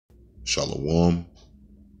Shalom,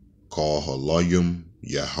 Kal Halayim,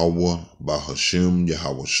 Yahweh, Bahashem,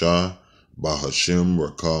 Yahawashah, Bahashem,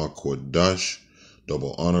 Rakah, Kodash.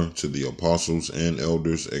 Double honor to the apostles and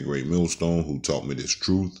elders at Great Millstone who taught me this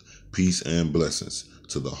truth, peace, and blessings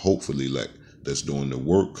to the hopeful elect that's doing the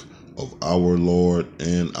work of our Lord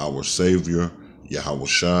and our Savior,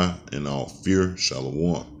 Yahawashah, in all fear.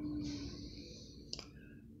 Shalom.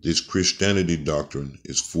 This Christianity doctrine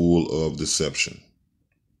is full of deception.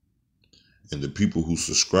 And the people who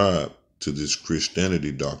subscribe to this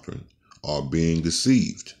Christianity doctrine are being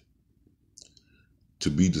deceived. To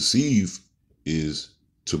be deceived is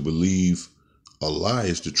to believe a lie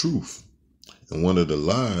is the truth. And one of the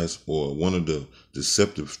lies, or one of the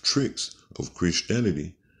deceptive tricks of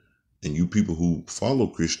Christianity, and you people who follow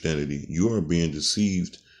Christianity, you are being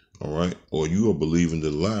deceived, all right? Or you are believing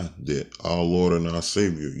the lie that our Lord and our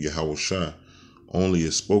Savior, Yahawashah, only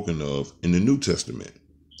is spoken of in the New Testament,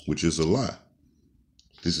 which is a lie.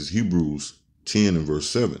 This is Hebrews 10 and verse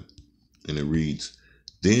 7. And it reads,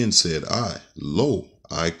 "Then said I, Lo,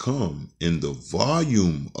 I come in the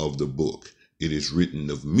volume of the book. It is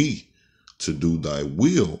written of me to do thy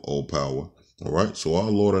will, O power." All right. So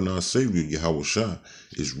our Lord and our Savior, Yahawashah,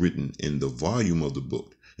 is written in the volume of the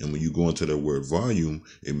book. And when you go into that word volume,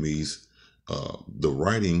 it means the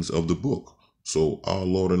writings of the book. So our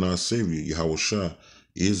Lord and our Savior, Yahawashah,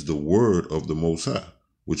 is the word of the Most High,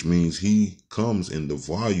 which means he comes in the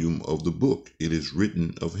volume of the book. It is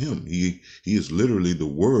written of him. He is literally the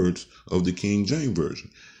words of the King James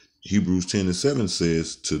Version. Hebrews 10 and 7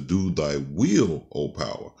 says, "To do thy will, O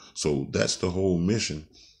power." So that's the whole mission,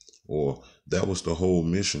 or that was the whole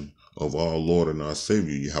mission of our Lord and our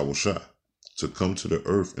Savior, Yahawashah, to come to the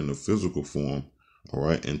earth in a physical form, all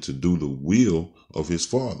right, and to do the will of his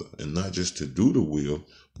Father. And not just to do the will,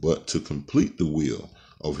 but to complete the will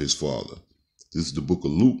of his Father. This is the book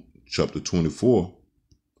of Luke, chapter 24,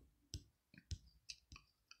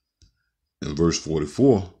 and verse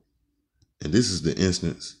 44. And this is the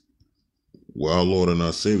instance where our Lord and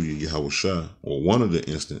our Savior, Yahawashah, or one of the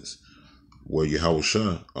instances where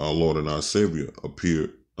Yahawashah, our Lord and our Savior,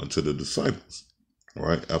 appeared unto the disciples, all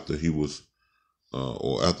right, after he was,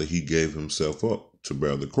 or after he gave himself up to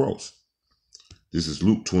bear the cross. This is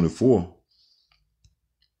Luke 24,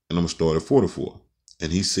 and I'm going to start at 44.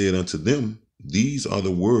 "And he said unto them, These are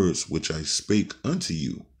the words which I spake unto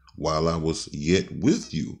you while I was yet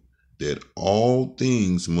with you, that all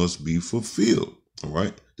things must be fulfilled." All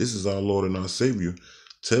right. This is our Lord and our Savior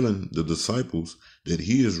telling the disciples that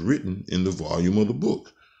he is written in the volume of the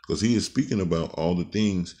book, because he is speaking about all the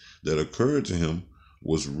things that occurred to him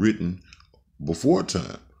was written before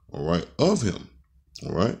time, all right, of him.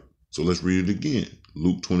 All right. So let's read it again.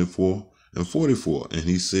 Luke 24 and 44. "And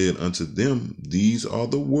he said unto them, These are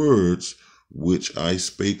the words which I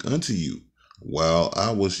spake unto you while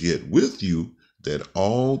I was yet with you, that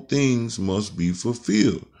all things must be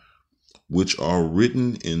fulfilled, which are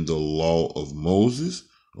written in the law of Moses."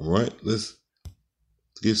 All right, let's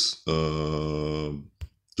get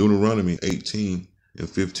Deuteronomy 18 and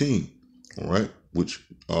 15. All right, which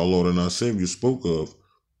our Lord and our Savior spoke of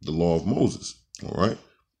the law of Moses. All right,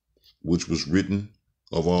 which was written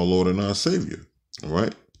of our Lord and our Savior. All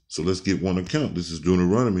right, so let's get one account. This is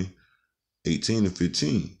Deuteronomy 18 and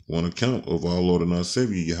 15, one account of our Lord and our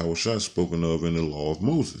Savior, Yahawashah, spoken of in the law of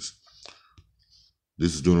Moses.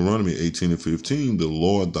 This is Deuteronomy 18 and 15. "The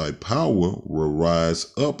Lord thy power will rise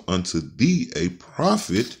up unto thee a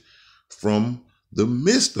prophet from the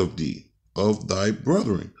midst of thee, of thy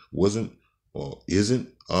brethren." Wasn't or isn't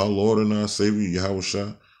our Lord and our Savior,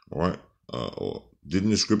 Yahawashah, all right? Or didn't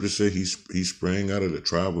the scripture say he sprang out of the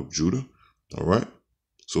tribe of Judah? All right.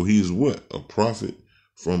 So he is what? A prophet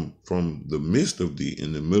from the midst of thee,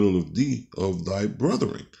 in the middle of thee, of thy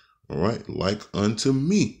brethren, all right, like unto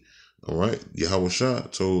me, all right.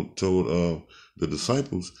 Yahawashah told the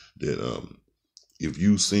disciples that if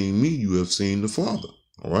you've seen me, you have seen the Father,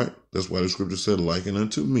 all right. That's why the scripture said, "Liken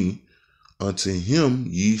unto me, unto him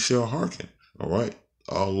ye shall hearken," all right.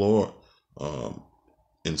 Our Lord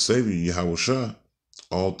and Savior, Yahawashah,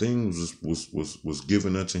 all things was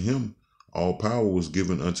given unto him. All power was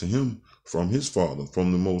given unto him from his Father,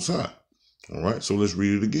 from the Most High. All right, so let's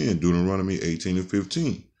read it again. Deuteronomy 18 and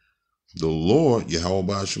 15. "The Lord, Yahweh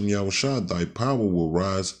Ba'ashem Yahawashah, thy power will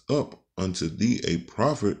rise up unto thee a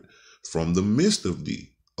prophet from the midst of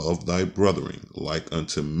thee, of thy brethren, like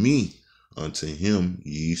unto me, unto him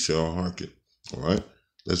ye shall hearken." All right,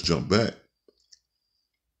 let's jump back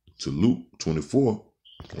to Luke 24,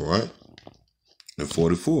 all right, and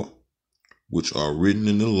 44. "Which are written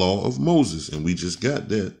in the law of Moses." And we just got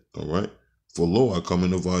that, all right? "For lo, I come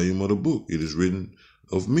in the volume of the book. It is written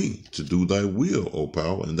of me to do thy will, O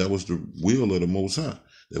power. And that was the will of the Most High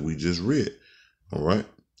that we just read. All right.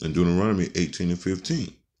 In Deuteronomy 18 and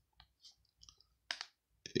 15.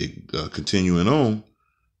 Continuing on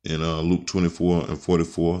in Luke 24 and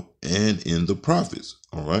 44 and in the prophets.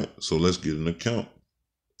 All right. So let's get an account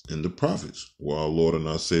in the prophets where our Lord and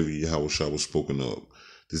our Savior Yahushua was spoken of.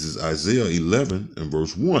 This is Isaiah 11 and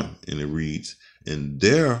verse 1. And it reads, and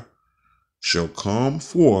there shall come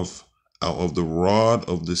forth out of the rod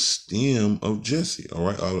of the stem of Jesse. All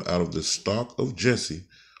right. Out of the stock of Jesse.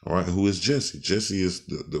 All right. Who is Jesse? Jesse is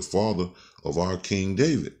the father of our King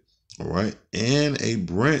David. All right. And a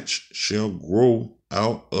branch shall grow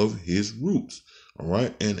out of his roots. All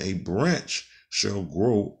right. And a branch shall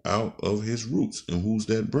grow out of his roots. And who's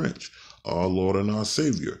that branch? Our Lord and our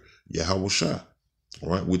Savior, Yahushua. All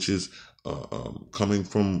right. Which is coming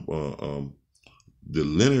from the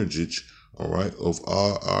lineage, all right, of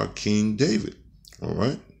our King David. All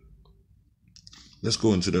right. Let's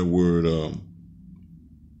go into that word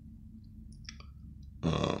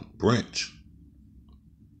branch.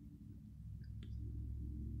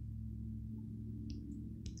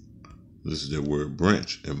 This is the word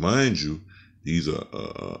branch. And mind you, these are,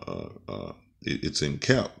 it's in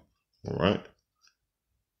cap. All right.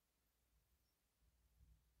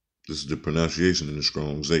 This is the pronunciation in the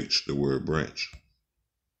Strong's H, the word branch.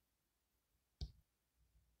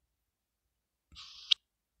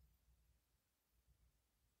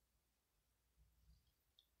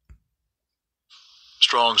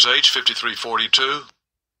 Strong's H, 5342.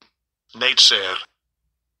 Netzer.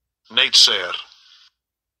 Netzer.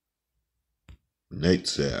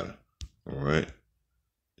 Netzer. All right.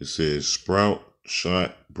 It says sprout,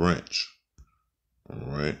 shot, branch. All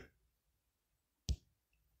right.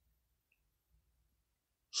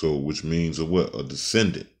 So, which means a what? A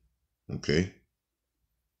descendant. Okay.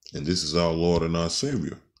 And this is our Lord and our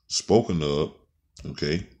Savior, spoken of,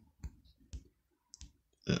 okay,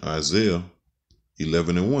 in Isaiah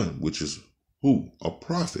 11 and 1, which is who? A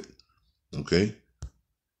prophet. Okay.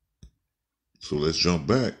 So let's jump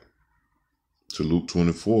back to Luke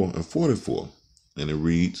 24 and 44. And it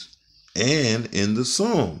reads, and in the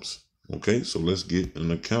Psalms. Okay. So let's get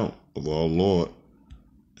an account of our Lord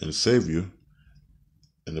and Savior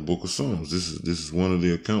in the book of Psalms. This is one of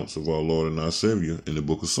the accounts of our Lord and our Savior in the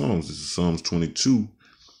book of Psalms. This is Psalms 22.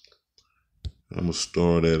 I'm gonna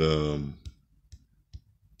start at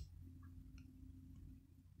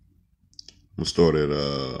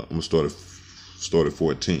start at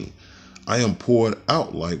 14. I am poured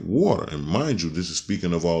out like water. And mind you, this is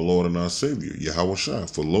speaking of our Lord and our Savior, Yahushua.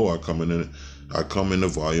 For lo, I come in the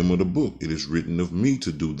volume of the book. It is written of me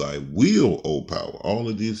to do thy will, O power. All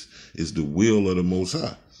of this is the will of the Most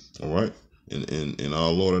High. All right. And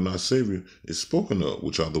our Lord and our Savior is spoken of,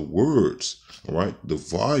 which are the words. All right. The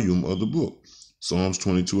volume of the book. Psalms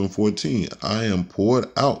 22 and 14. I am poured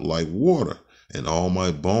out like water, and all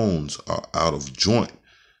my bones are out of joint.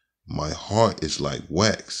 My heart is like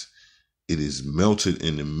wax. It is melted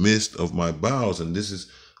in the midst of my bowels. And this is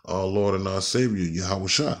our Lord and our Savior,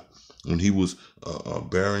 Yahushua, when he was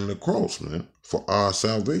bearing the cross, man, for our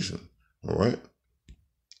salvation. All right.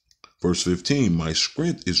 Verse 15, my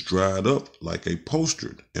strength is dried up like a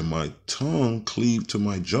potsherd, and my tongue cleaved to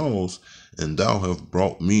my jaws, and thou have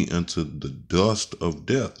brought me into the dust of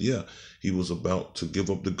death. Yeah, he was about to give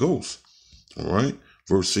up the ghost. All right.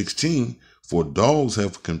 Verse 16, for dogs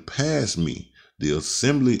have compassed me. The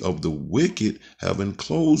assembly of the wicked have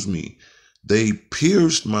enclosed me. They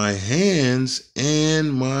pierced my hands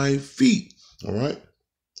and my feet. All right.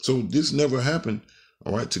 So this never happened.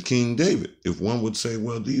 All right. To King David. If one would say,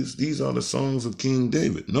 well, these are the songs of King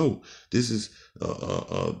David. No, this is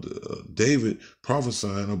David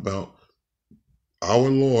prophesying about our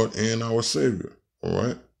Lord and our Savior. All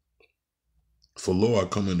right. For lo, I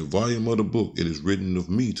come in the volume of the book. It is written of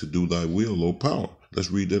me to do thy will, O power. Let's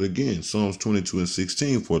read that again. Psalms 22 and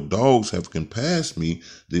 16. For dogs have compassed me.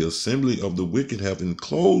 The assembly of the wicked have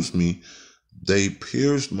enclosed me. They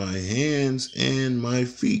pierced my hands and my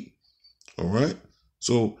feet. All right.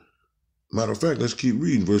 So, matter of fact, let's keep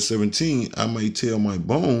reading. Verse 17. I may tell my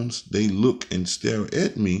bones. They look and stare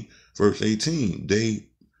at me. Verse 18. They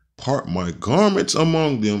part my garments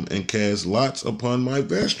among them and cast lots upon my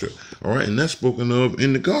vesture. All right. And that's spoken of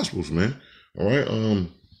in the Gospels, man. All right.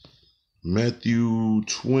 Matthew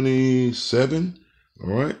 27. All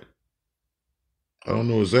right. I don't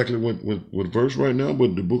know exactly what verse right now,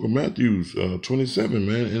 but the book of Matthew's 27,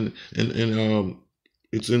 man, and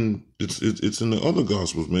it's in the other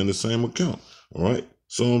Gospels, man, the same account. All right.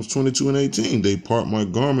 Psalms 22 and 18. They part my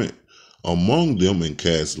garment among them and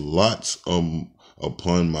cast lots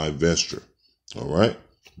upon my vesture. All right.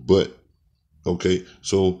 But, okay,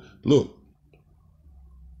 so look,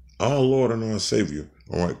 our Lord and our Savior,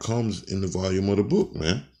 all right, comes in the volume of the book,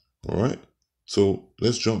 man. All right. So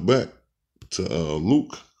let's jump back to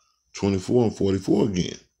Luke 24 and 44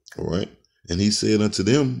 again. All right. And he said unto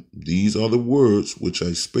them, these are the words which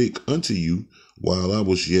I spake unto you while I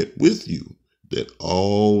was yet with you, that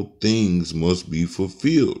all things must be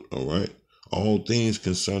fulfilled. All right. All things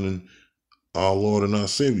concerning our Lord and our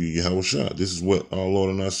Savior, Yahushua. This is what our Lord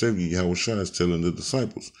and our Savior, Yahushua, is telling the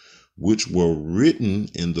disciples, which were written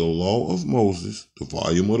in the law of Moses, the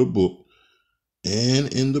volume of the book,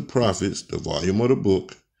 and in the prophets, the volume of the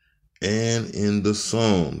book, and in the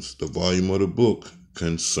Psalms, the volume of the book,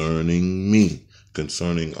 concerning me,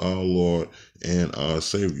 concerning our Lord and our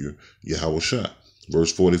Savior, Yahushua.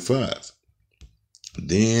 Verse 45.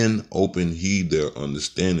 Then opened he their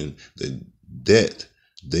understanding that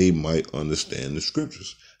they might understand the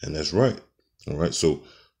scriptures. And that's right. All right. So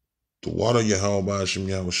the water Yahweh Hashem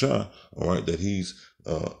Yahushua, all right, that he's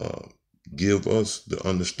give us the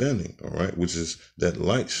understanding, all right, which is that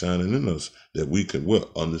light shining in us, that we can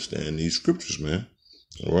understand these scriptures, man.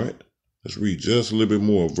 All right. Let's read just a little bit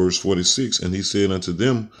more. Verse 46. And he said unto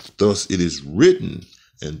them, thus it is written,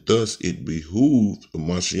 and thus it behooved the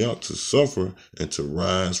Mashiach to suffer and to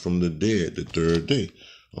rise from the dead the third day.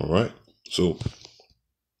 All right. So,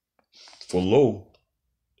 for lo,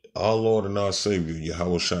 our Lord and our Savior,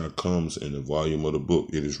 Yahushua, comes in the volume of the book.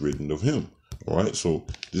 It is written of him. All right. So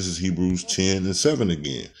this is Hebrews 10 and 7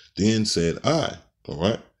 again. Then said I, all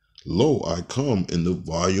right, lo, I come in the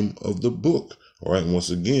volume of the book. All right. And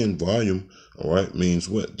once again, volume, all right, means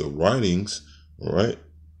what? The writings, all right.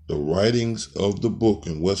 The writings of the book.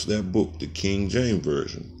 And what's that book? The King James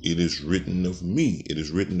Version. It is written of me. It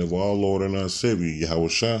is written of our Lord and our Savior,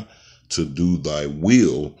 Yahushua, to do thy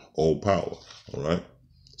will, O power. All right.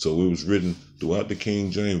 So it was written throughout the King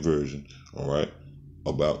James Version, all right,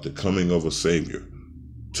 about the coming of a Savior.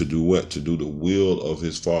 To do what? To do the will of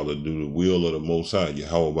his Father, do the will of the Most High,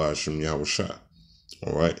 Yahweh Hashem Yahushua.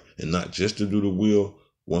 All right. And not just to do the will,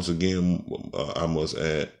 once again, I must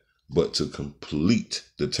add, but to complete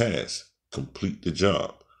the task, complete the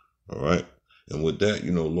job. All right. And with that,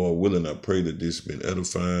 Lord willing, I pray that this has been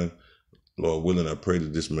edifying. Lord willing, I pray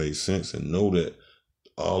that this made sense, and know that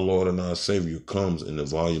our Lord and our Savior comes in the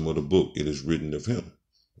volume of the book. It is written of him.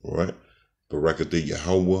 All right. Barakatah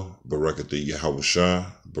Yahweh, Barakatah Yahushua,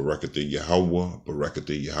 Barakatah Yahweh,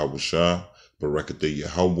 Barakatah Yahushua, Barakatah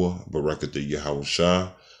Yahweh, Barakatah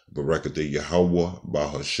Yahushua, Barakatah Yahweh,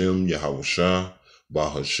 Bahashem Yahushua,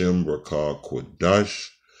 Bahashem Rakah Kodash.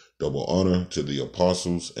 Double honor to the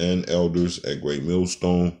apostles and elders at Great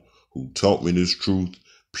Millstone who taught me this truth.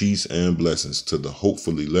 Peace and blessings to the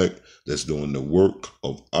hopeful elect that's doing the work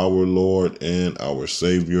of our Lord and our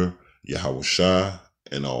Savior, Yahushua,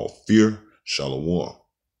 and all fear. Shalom.